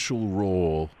crucial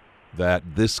role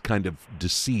that this kind of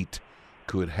deceit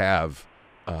could have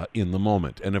in the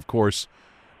moment. And of course,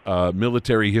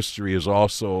 military history is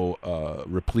also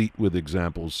replete with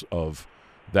examples of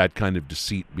that kind of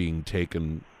deceit being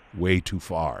taken way too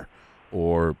far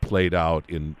or played out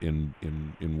in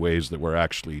ways that were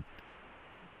actually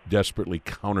desperately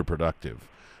counterproductive.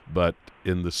 But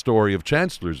in the story of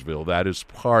Chancellorsville, that is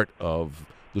part of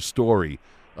the story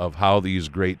of how these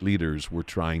great leaders were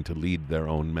trying to lead their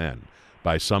own men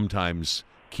by sometimes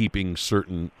keeping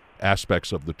certain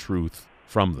aspects of the truth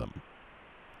from them.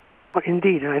 Well,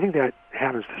 indeed, and I think that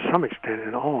happens to some extent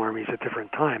in all armies at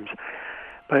different times.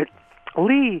 But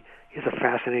Lee is a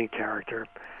fascinating character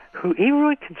who he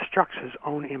really constructs his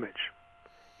own image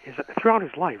throughout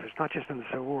his life. It's not just in the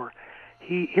Civil War.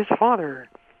 His father,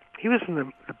 he was from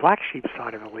the black sheep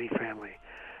side of the Lee family.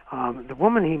 The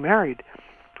woman he married,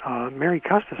 Mary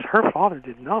Custis, her father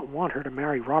did not want her to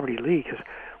marry Robert E. Lee because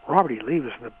Robert E. Lee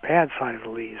was from the bad side of the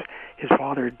Lees. His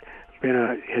father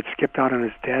had skipped out on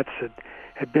his debts,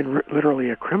 had been literally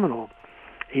a criminal,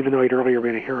 even though he'd earlier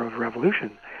been a hero of the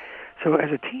Revolution. So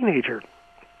as a teenager,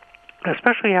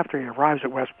 especially after he arrives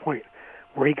at West Point,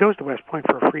 where he goes to West Point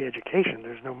for a free education,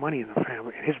 there's no money in the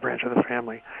family, in his branch of the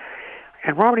family,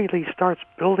 and Robert E. Lee starts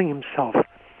building himself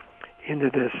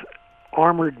into this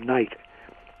armored knight,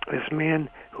 this man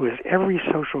who has every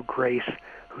social grace,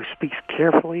 who speaks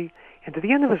carefully, and to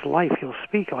the end of his life, he'll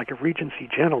speak like a Regency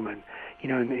gentleman. You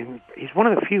know, and he's one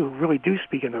of the few who really do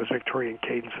speak in those Victorian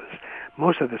cadences.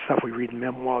 Most of the stuff we read in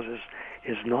memoirs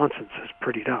is nonsense, is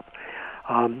prettied up.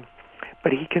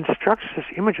 But he constructs this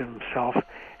image of himself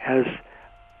as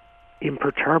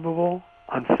imperturbable,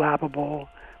 unflappable,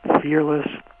 fearless,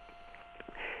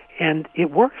 and it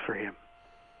works for him.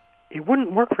 It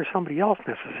wouldn't work for somebody else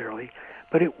necessarily,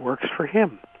 but it works for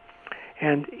him.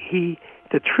 And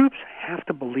the troops have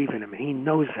to believe in him, and he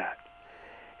knows that.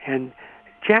 And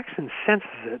Jackson senses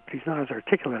it, but he's not as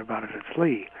articulate about it as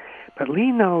Lee. But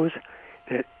Lee knows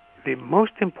that the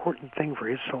most important thing for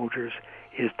his soldiers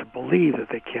is to believe that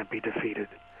they can't be defeated.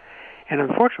 And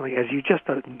unfortunately, as you just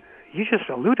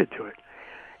alluded to it,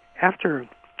 after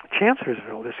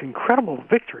Chancellorsville, this incredible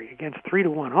victory against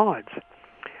 3-1 odds,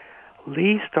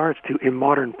 Lee starts to, in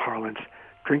modern parlance,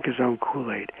 drink his own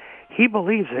Kool-Aid. He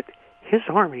believes that his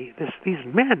army, these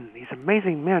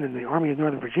amazing men in the Army of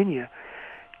Northern Virginia,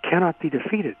 cannot be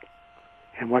defeated.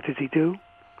 And what does he do?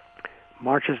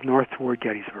 Marches north toward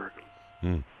Gettysburg.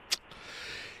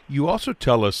 You also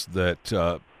tell us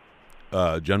that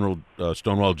General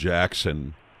Stonewall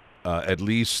Jackson, at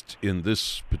least in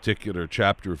this particular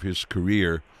chapter of his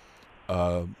career,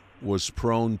 was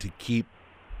prone to keep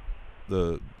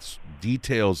the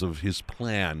details of his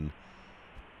plan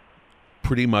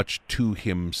pretty much to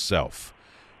himself.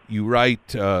 You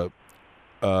write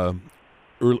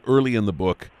early in the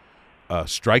book,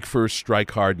 strike first,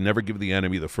 strike hard, never give the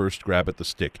enemy the first grab at the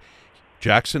stick.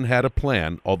 Jackson had a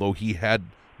plan, although he had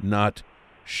not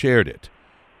shared it.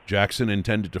 Jackson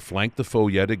intended to flank the foe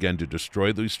yet again, to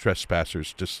destroy these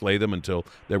trespassers, to slay them until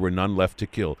there were none left to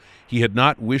kill. He had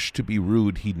not wished to be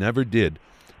rude, he never did,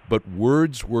 but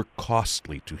words were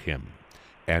costly to him,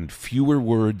 and fewer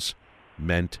words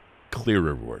meant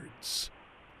clearer words.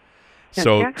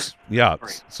 So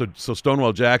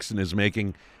Stonewall Jackson is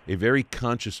making a very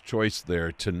conscious choice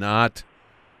there to not,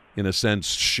 in a sense,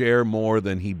 share more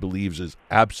than he believes is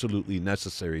absolutely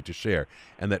necessary to share.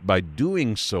 And that by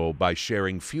doing so, by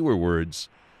sharing fewer words,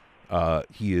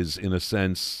 he is, in a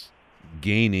sense,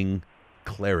 gaining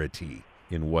clarity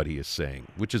in what he is saying,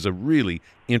 which is a really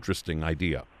interesting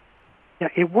idea. Yeah,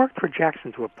 it worked for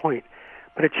Jackson to a point,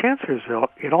 but at Chancellorsville,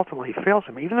 it ultimately fails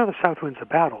him. Even though the South wins the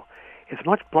battle, it's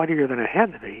much bloodier than it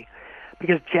had to be,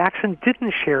 because Jackson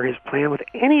didn't share his plan with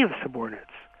any of the subordinates.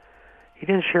 He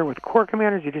didn't share with corps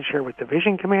commanders. He didn't share with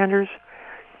division commanders.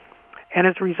 And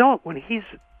as a result, when he's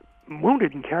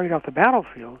wounded and carried off the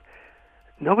battlefield,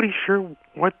 nobody's sure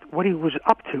what he was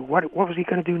up to. What was he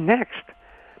going to do next?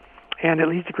 And it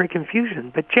leads to great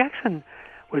confusion. But Jackson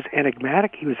was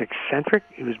enigmatic. He was eccentric.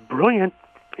 He was brilliant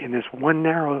in this one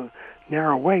narrow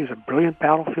way. He was a brilliant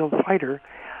battlefield fighter,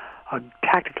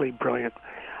 tactically brilliant.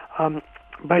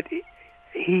 But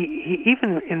he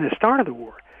even in the start of the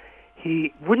war,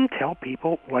 he wouldn't tell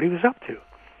people what he was up to.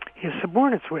 His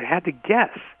subordinates had to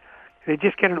guess. They'd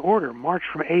just get an order, march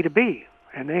from A to B,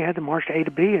 and they had to march to A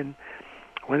to B, and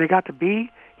when they got to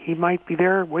B, he might be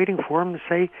there waiting for them to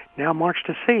say, now march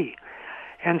to C.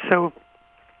 And so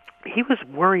he was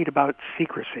worried about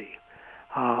secrecy,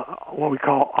 what we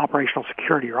call operational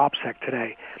security, or OPSEC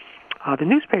today. The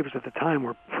newspapers at the time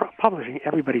were publishing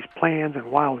everybody's plans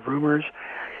and wild rumors,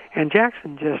 and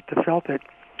Jackson just felt that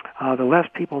the less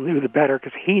people knew, the better,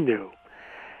 because he knew.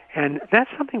 And that's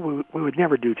something we would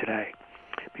never do today,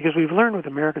 because we've learned with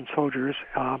American soldiers,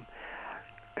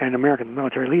 and American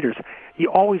military leaders, you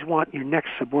always want your next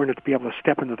subordinate to be able to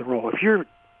step into the role. If you're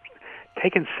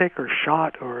taken sick or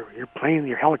shot, or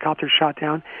your helicopter shot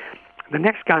down, the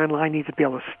next guy in line needs to be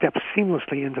able to step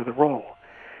seamlessly into the role.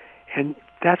 And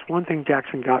that's one thing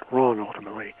Jackson got wrong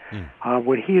ultimately.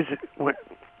 When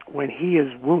he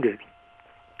is wounded,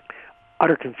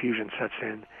 utter confusion sets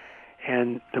in,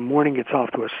 and the morning gets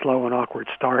off to a slow and awkward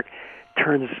start,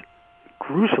 turns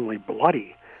gruesomely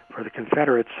bloody for the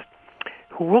Confederates,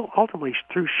 who will ultimately,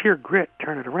 through sheer grit,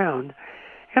 turn it around.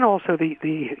 And also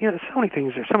so many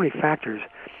things, there's so many factors.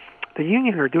 The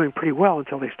Union are doing pretty well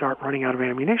until they start running out of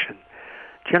ammunition.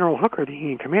 General Hooker, the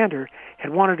Union commander,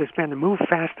 had wanted his men to move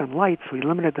fast and light, so he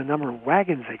limited the number of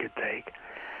wagons they could take.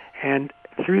 And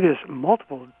through this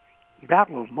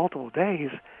battle of multiple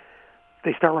days,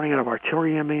 they start running out of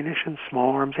artillery ammunition,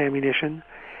 small arms ammunition,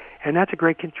 and that's a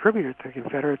great contributor to the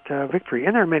Confederate victory.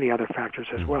 And there are many other factors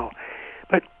as well.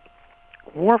 But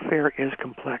warfare is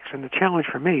complex, and the challenge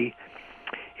for me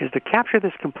is to capture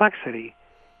this complexity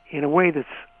in a way that's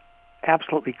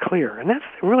absolutely clear. And that's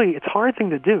really, it's a hard thing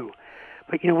to do.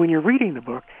 But, when you're reading the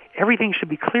book, everything should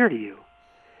be clear to you,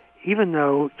 even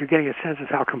though you're getting a sense of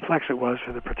how complex it was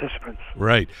for the participants.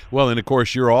 Right. Well, and of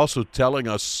course, you're also telling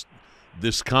us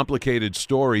this complicated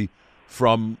story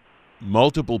from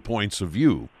multiple points of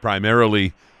view,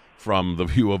 primarily from the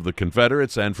view of the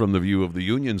Confederates and from the view of the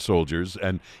Union soldiers.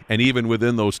 And even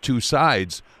within those two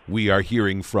sides, we are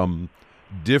hearing from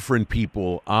different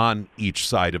people on each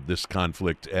side of this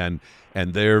conflict and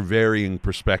their varying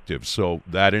perspectives. So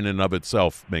that in and of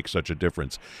itself makes such a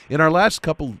difference. In our last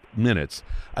couple minutes,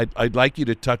 I'd like you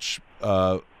to touch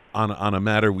on a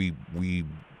matter we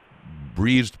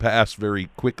breezed past very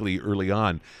quickly early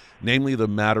on, namely the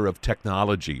matter of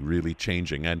technology really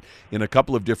changing, and in a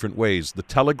couple of different ways. The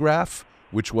telegraph,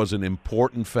 which was an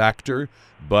important factor,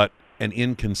 but an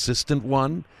inconsistent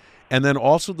one, and then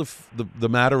also the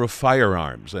matter of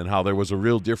firearms and how there was a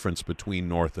real difference between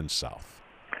North and South.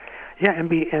 Yeah,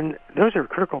 and those are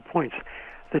critical points.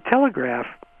 The telegraph,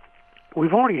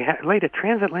 we've already laid a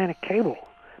transatlantic cable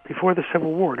before the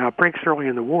Civil War. Now, it breaks early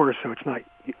in the war, so it's not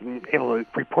able to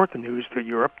report the news to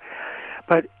Europe.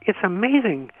 But it's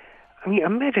amazing. I mean,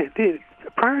 imagine,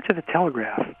 prior to the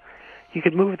telegraph, you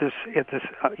could move this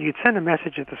you'd send a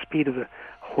message at the speed of the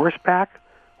horseback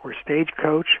or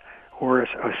stagecoach or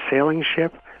a sailing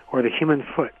ship or the human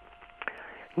foot.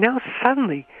 Now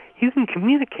suddenly you can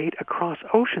communicate across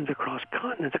oceans, across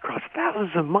continents, across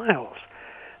thousands of miles.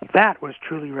 That was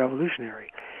truly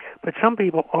revolutionary. But some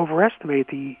people overestimate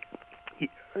the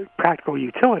practical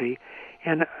utility,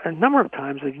 and a number of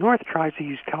times the North tries to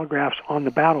use telegraphs on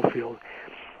the battlefield,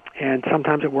 and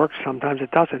sometimes it works, sometimes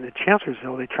it doesn't. At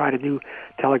Chancellorsville, they tried a new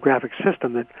telegraphic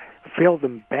system that failed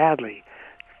them badly.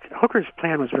 Hooker's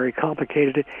plan was very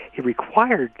complicated. It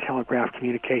required telegraph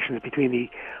communications between the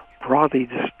broadly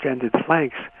distended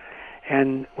flanks,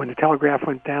 and when the telegraph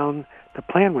went down, the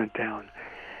plan went down.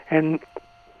 And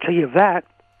so you have that.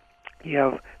 You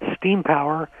have steam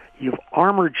power. You have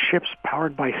armored ships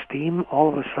powered by steam all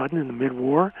of a sudden in the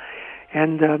mid-war.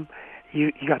 And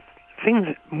you got things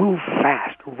that move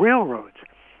fast. Railroads.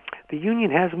 The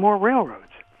Union has more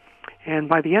railroads. And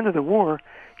by the end of the war,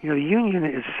 the Union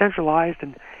is centralized.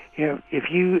 And if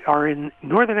you are in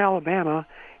northern Alabama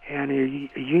and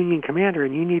a Union commander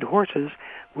and you need horses,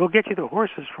 we'll get you the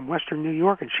horses from western New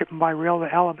York and ship them by rail to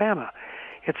Alabama.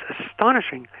 It's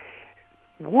astonishing.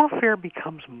 Warfare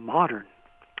becomes modern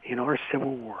in our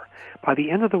Civil War. By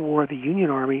the end of the war, the Union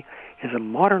Army is a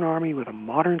modern army with a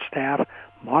modern staff,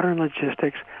 modern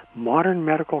logistics, modern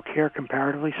medical care,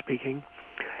 comparatively speaking.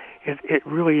 It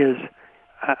really is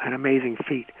an amazing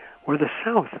feat. Where the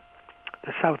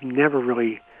South never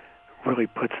really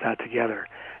puts that together.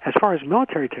 As far as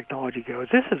military technology goes,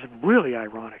 this is really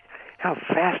ironic, how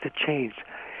fast it changed.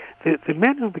 The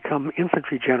men who become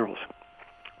infantry generals,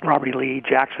 Robert E. Lee,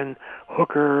 Jackson,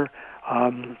 Hooker,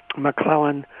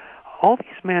 McClellan, all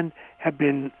these men have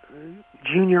been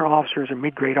junior officers or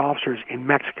mid-grade officers in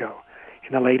Mexico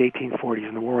in the late 1840s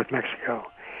in the war with Mexico.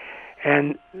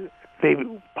 And they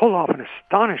pulled off an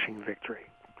astonishing victory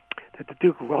that the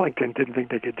Duke of Wellington didn't think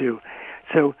they could do.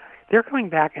 So they're coming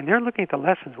back and they're looking at the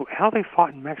lessons, how they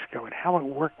fought in Mexico and how it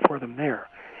worked for them there.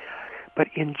 But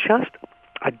in just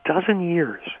a dozen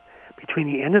years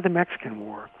between the end of the Mexican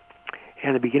War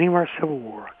and the beginning of our Civil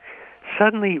War,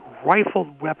 suddenly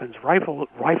rifled weapons,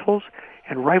 rifles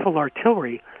and rifled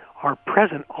artillery are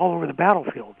present all over the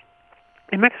battlefield.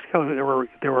 In Mexico,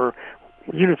 there were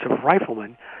units of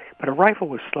riflemen, but a rifle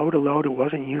was slow to load. It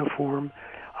wasn't uniform.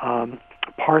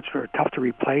 Parts were tough to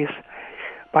replace.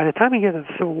 By the time we get to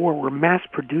the Civil War, we're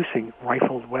mass-producing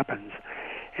rifled weapons.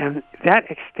 And that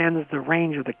extends the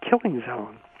range of the killing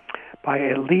zone by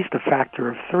at least a factor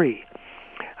of 3.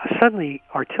 Suddenly,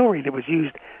 artillery that was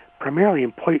used primarily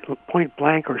in point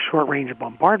blank or short range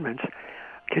bombardments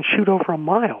can shoot over a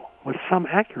mile with some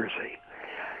accuracy.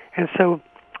 And so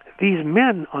these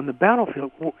men on the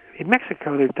battlefield, in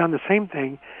Mexico, they've done the same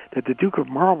thing that the Duke of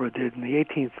Marlborough did in the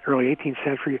early 18th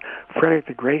century, Frederick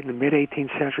the Great in the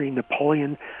mid-18th century,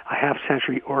 Napoleon a half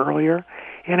century earlier,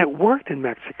 and it worked in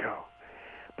Mexico.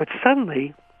 But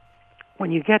suddenly,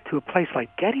 when you get to a place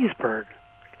like Gettysburg,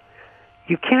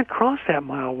 you can't cross that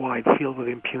mile-wide field with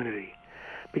impunity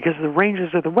because the ranges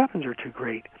of the weapons are too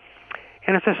great.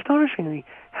 And it's astonishing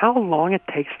how long it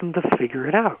takes them to figure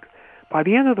it out. By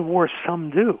the end of the war, some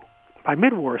do. By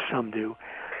mid-war, some do.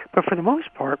 But for the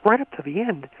most part, right up to the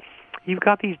end, you've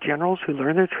got these generals who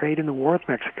learned their trade in the war with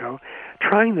Mexico,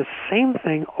 trying the same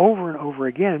thing over and over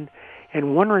again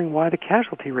and wondering why the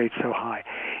casualty rate's so high.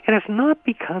 And it's not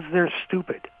because they're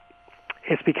stupid.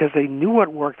 It's because they knew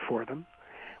what worked for them.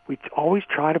 We always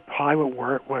try to apply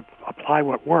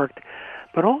what worked,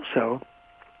 but also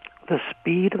the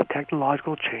speed of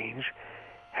technological change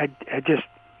had just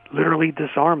literally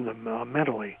disarmed them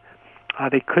mentally.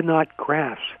 They could not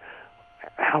grasp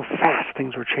how fast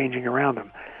things were changing around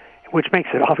them, which makes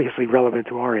it obviously relevant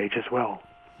to our age as well.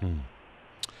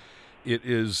 It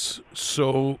is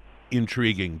so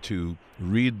intriguing to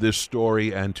read this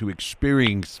story and to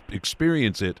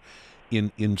experience it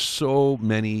in so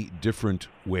many different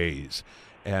ways.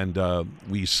 And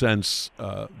we sense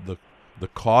the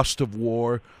cost of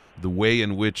war, the way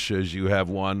in which, as you have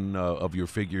one of your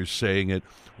figures saying it,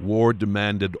 war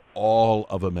demanded all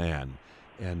of a man.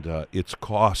 And its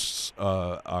costs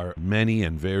are many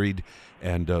and varied.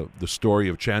 And the story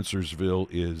of Chancellorsville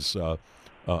is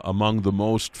among the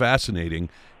most fascinating,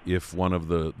 if one of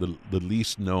the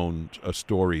least known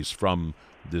stories from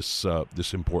this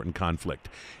important conflict.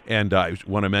 And I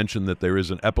want to mention that there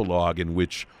is an epilogue in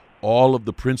which all of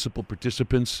the principal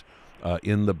participants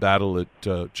in the battle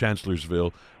at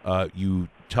Chancellorsville, you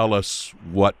tell us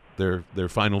what their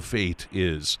final fate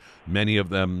is. Many of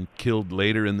them killed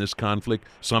later in this conflict,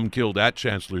 some killed at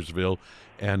Chancellorsville,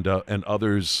 and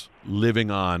others living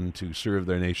on to serve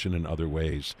their nation in other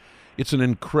ways. It's an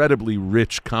incredibly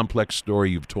rich, complex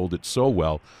story. You've told it so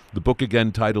well. The book,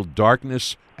 again, titled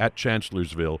Darkness at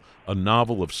Chancellorsville, a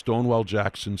novel of Stonewall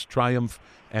Jackson's triumph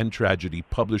and tragedy,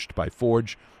 published by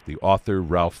Forge, the author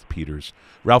Ralph Peters.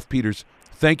 Ralph Peters,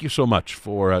 thank you so much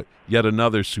for yet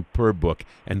another superb book,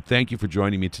 and thank you for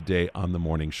joining me today on The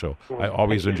Morning Show. I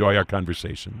always enjoy our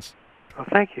conversations. Well,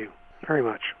 thank you very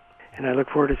much, and I look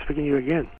forward to speaking to you again.